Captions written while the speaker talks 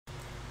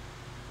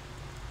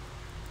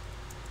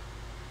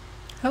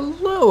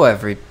Hello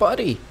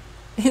everybody!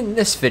 In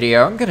this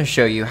video I'm going to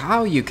show you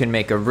how you can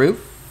make a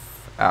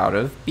roof out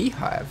of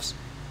beehives.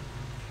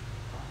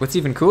 What's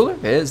even cooler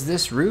is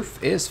this roof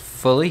is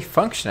fully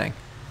functioning.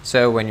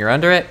 So when you're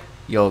under it,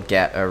 you'll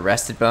get a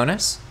rested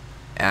bonus,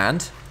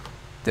 and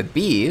the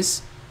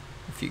bees,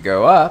 if you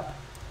go up,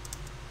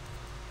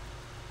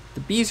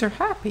 the bees are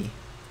happy.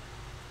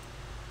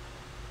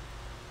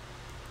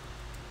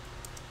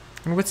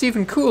 And what's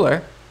even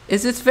cooler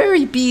is it's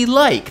very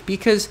bee-like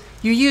because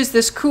you use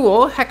this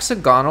cool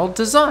hexagonal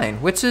design,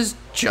 which is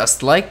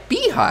just like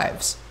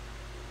beehives.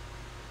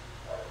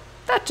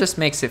 That just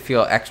makes it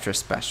feel extra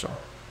special.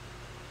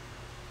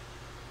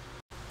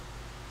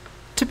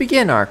 To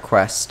begin our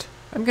quest,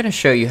 I'm going to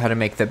show you how to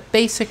make the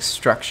basic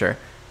structure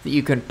that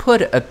you can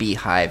put a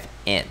beehive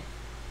in.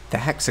 The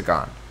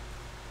hexagon.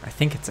 I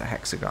think it's a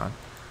hexagon.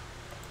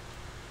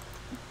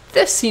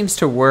 This seems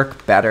to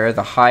work better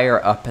the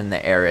higher up in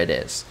the air it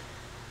is.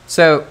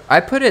 So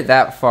I put it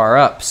that far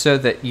up so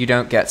that you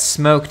don't get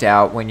smoked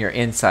out when you're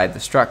inside the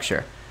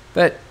structure.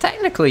 But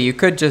technically you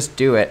could just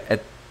do it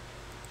at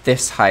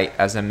this height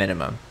as a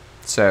minimum.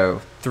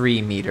 So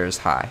 3 meters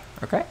high,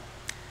 okay?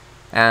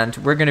 And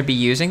we're going to be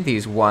using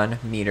these 1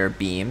 meter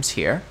beams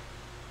here.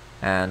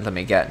 And let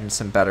me get in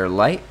some better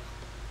light.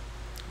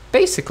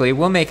 Basically,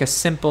 we'll make a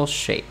simple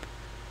shape.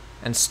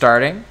 And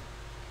starting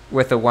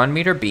with a 1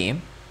 meter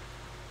beam,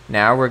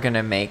 now we're going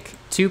to make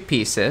 2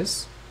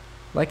 pieces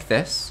like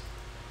this.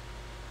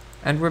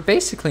 And we're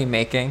basically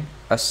making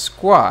a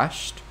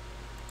squashed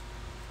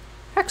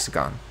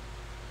hexagon.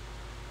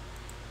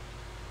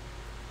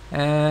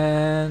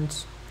 And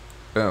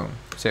boom.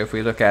 So if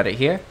we look at it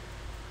here,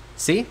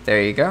 see,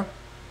 there you go.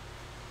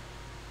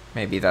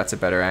 Maybe that's a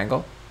better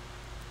angle.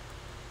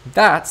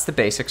 That's the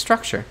basic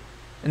structure.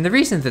 And the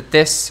reason that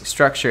this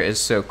structure is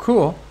so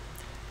cool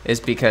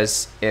is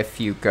because if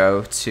you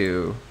go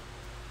to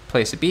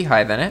place a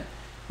beehive in it,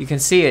 you can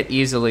see it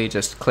easily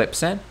just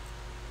clips in.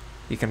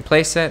 You can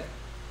place it,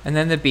 and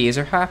then the bees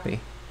are happy.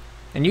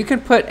 And you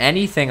can put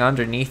anything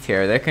underneath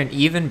here. There can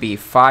even be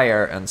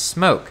fire and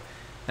smoke.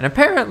 And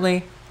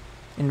apparently,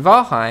 in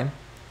Valheim,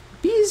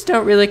 bees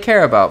don't really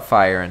care about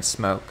fire and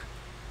smoke.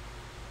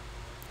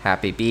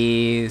 Happy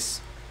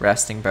bees,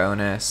 resting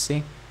bonus,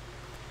 see?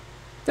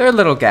 There are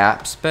little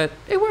gaps, but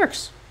it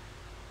works.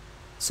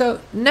 So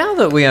now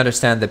that we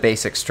understand the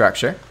basic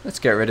structure, let's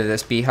get rid of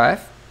this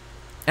beehive.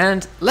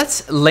 And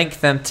let's link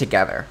them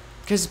together.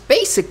 Because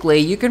basically,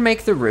 you can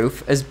make the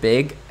roof as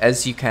big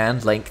as you can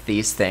link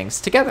these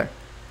things together.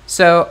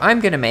 So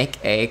I'm going to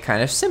make a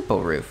kind of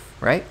simple roof,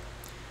 right?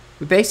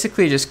 We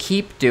basically just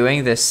keep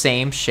doing this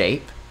same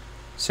shape.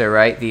 So,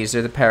 right, these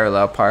are the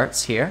parallel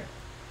parts here.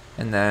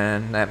 And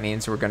then that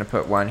means we're going to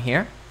put one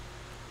here.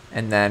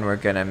 And then we're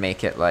going to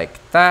make it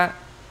like that.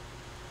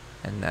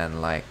 And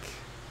then like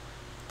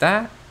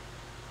that.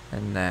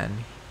 And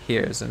then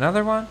here's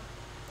another one.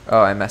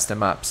 Oh, I messed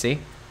him up, see?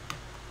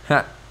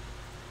 Ha!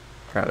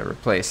 Gotta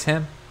replace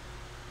him.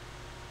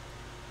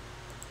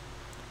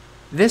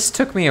 This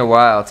took me a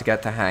while to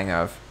get the hang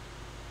of,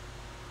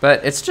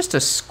 but it's just a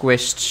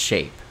squished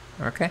shape,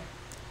 okay?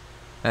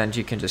 And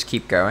you can just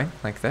keep going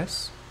like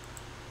this.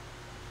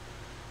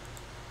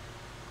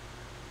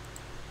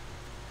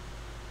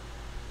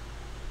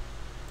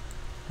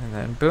 And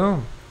then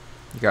boom,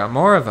 you got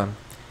more of them.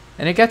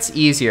 And it gets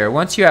easier.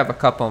 Once you have a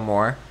couple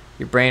more,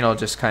 your brain will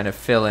just kind of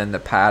fill in the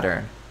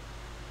pattern,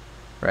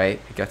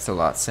 right? It gets a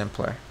lot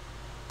simpler.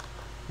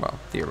 Well,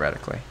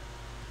 theoretically.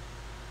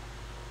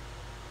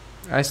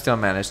 I still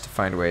manage to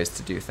find ways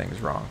to do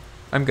things wrong.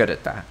 I'm good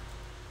at that.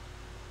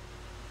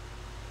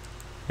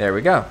 There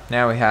we go.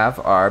 Now we have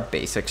our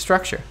basic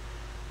structure.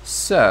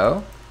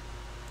 So,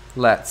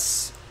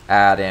 let's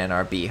add in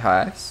our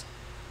beehives.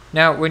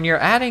 Now, when you're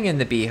adding in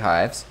the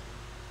beehives,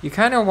 you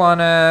kind of want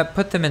to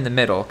put them in the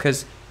middle,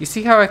 because you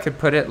see how I could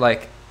put it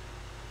like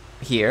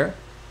here?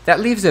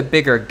 That leaves a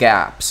bigger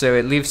gap, so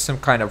it leaves some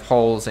kind of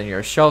holes in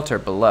your shelter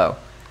below.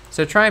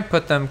 So try and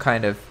put them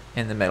kind of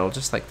in the middle,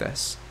 just like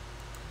this.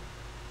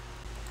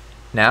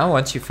 Now,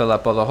 once you fill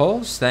up all the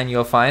holes, then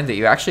you'll find that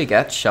you actually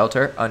get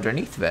shelter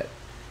underneath of it.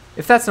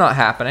 If that's not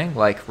happening,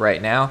 like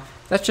right now,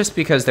 that's just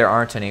because there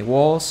aren't any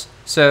walls.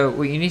 So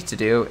what you need to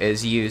do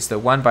is use the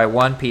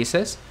 1x1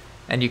 pieces,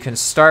 and you can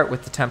start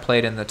with the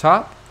template in the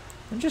top,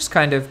 and just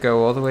kind of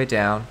go all the way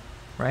down,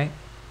 right?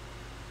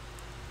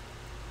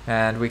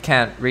 And we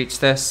can't reach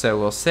this, so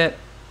we'll sit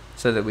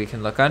so that we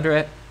can look under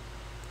it.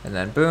 And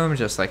then boom,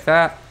 just like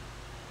that.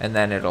 And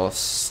then it'll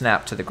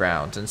snap to the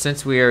ground. And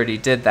since we already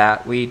did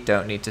that, we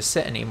don't need to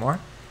sit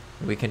anymore.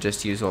 We can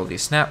just use all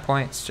these snap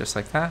points, just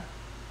like that.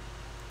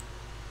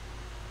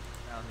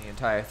 Around the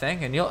entire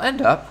thing, and you'll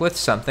end up with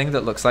something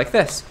that looks like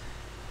this.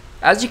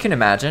 As you can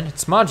imagine,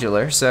 it's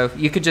modular, so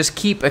you could just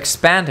keep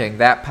expanding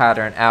that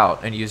pattern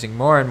out and using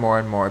more and more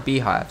and more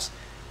beehives.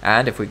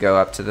 And if we go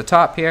up to the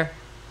top here,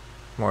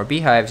 the more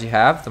beehives you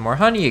have, the more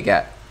honey you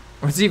get.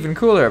 What's even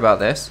cooler about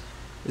this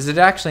is it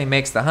actually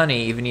makes the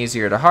honey even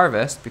easier to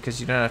harvest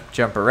because you don't have to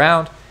jump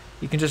around.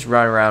 You can just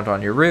run around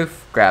on your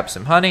roof, grab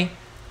some honey,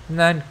 and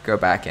then go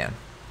back in.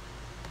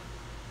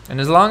 And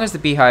as long as the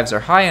beehives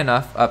are high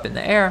enough up in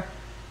the air,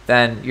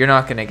 then you're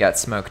not going to get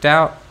smoked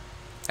out,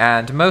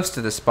 and most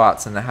of the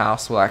spots in the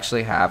house will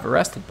actually have a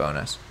rested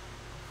bonus.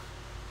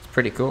 It's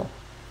pretty cool.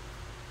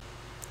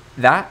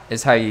 That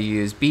is how you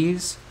use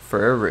bees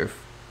for a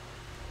roof.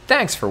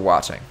 Thanks for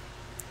watching.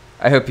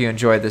 I hope you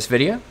enjoyed this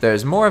video.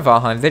 There's more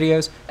Valheim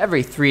videos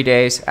every 3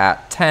 days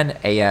at 10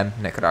 a.m.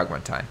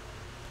 Nicaraguan time.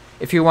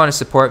 If you want to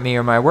support me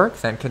or my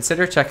work, then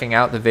consider checking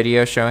out the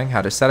video showing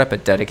how to set up a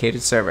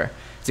dedicated server.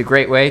 It's a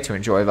great way to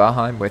enjoy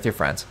Valheim with your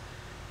friends.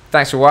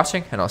 Thanks for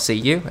watching, and I'll see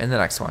you in the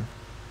next one.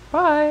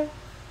 Bye!